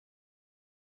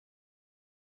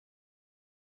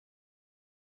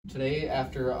Today,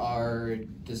 after our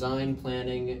design,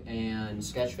 planning, and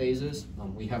sketch phases,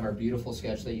 we have our beautiful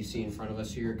sketch that you see in front of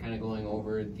us here, kind of going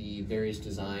over the various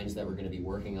designs that we're going to be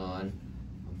working on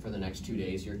for the next 2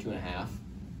 days here, 2.5.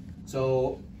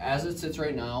 So as it sits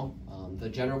right now, the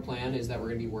general plan is that we're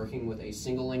going to be working with a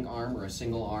single link arm or a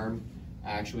single arm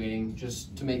actuating,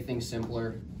 just to make things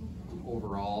simpler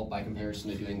overall by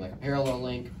comparison to doing like a parallel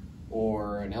link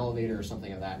or an elevator or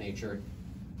something of that nature.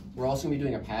 We're also going to be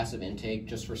doing a passive intake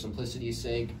just for simplicity's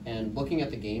sake, and looking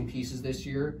at the game pieces this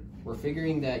year, we're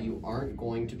figuring that you aren't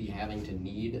going to be having to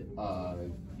need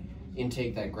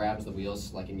intake that grabs the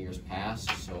wheels like in years past.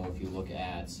 So if you look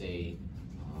at, say,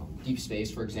 Deep Space,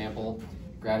 for example,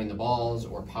 grabbing the balls,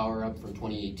 or Power Up from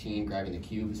 2018, grabbing the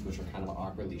cubes, which are kind of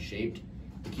awkwardly shaped.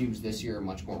 The cubes this year are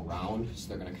much more round, so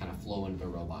they're going to kind of flow into the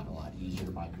robot a lot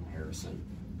easier by comparison.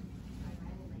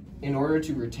 In order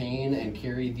to retain and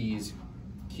carry these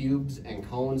cubes and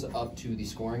cones up to the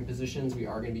scoring positions, we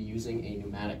are going to be using a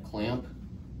pneumatic clamp.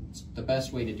 It's the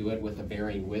best way to do it with the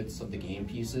varying widths of the game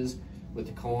pieces, with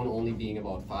the cone only being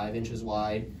about 5 inches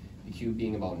wide, the cube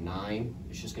being about 9.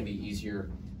 It's just going to be easier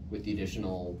with the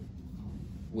additional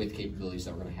width capabilities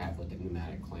that we're going to have with the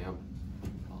pneumatic clamp.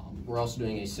 We're also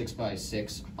doing a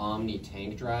 6x6 Omni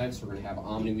tank drive, so we're going to have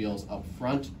Omni wheels up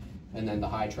front and then the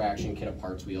high traction kit of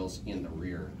parts wheels in the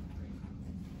rear.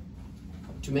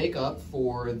 To make up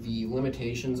for the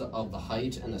limitations of the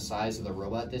height and the size of the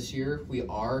robot this year, we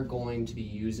are going to be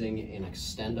using an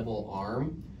extendable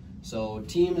arm. So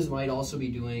teams might also be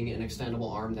doing an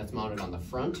extendable arm that's mounted on the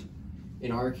front.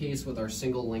 In our case, with our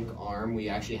single link arm, we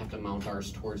actually have to mount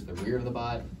ours towards the rear of the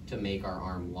bot to make our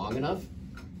arm long enough.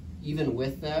 Even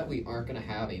with that, we aren't going to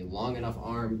have a long enough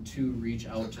arm to reach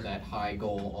out to that high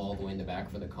goal all the way in the back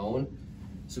for the cone.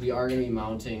 So we are going to be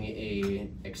mounting a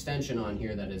extension on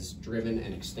here that is driven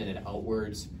and extended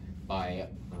outwards by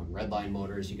redline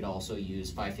motors. You could also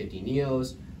use 550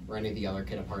 Neos or any of the other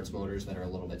kit of parts motors that are a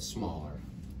little bit smaller.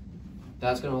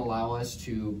 That's going to allow us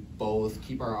to both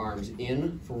keep our arms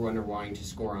in for when we're wanting to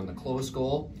score on the close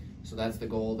goal. So that's the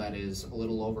goal that is a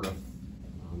little over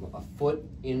a foot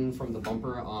in from the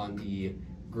bumper on the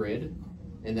grid.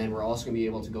 And then we're also going to be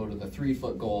able to go to the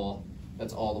 3-foot goal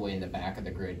that's all the way in the back of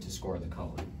the grid to score the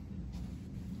cone.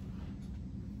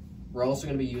 We're also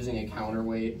going to be using a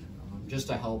counterweight just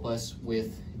to help us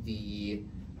with the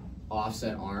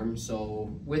offset arm.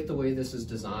 So with the way this is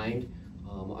designed,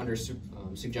 under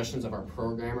suggestions of our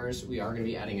programmers, we are going to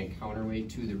be adding a counterweight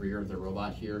to the rear of the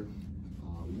robot here,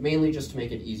 mainly just to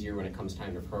make it easier when it comes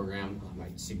time to program. I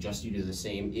suggest you do the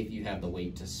same if you have the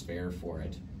weight to spare for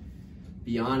it.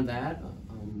 Beyond that,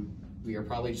 we are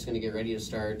probably just going to get ready to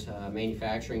start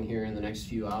manufacturing here in the next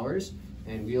few hours,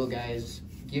 and we'll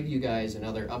give you guys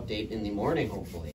another update in the morning, hopefully.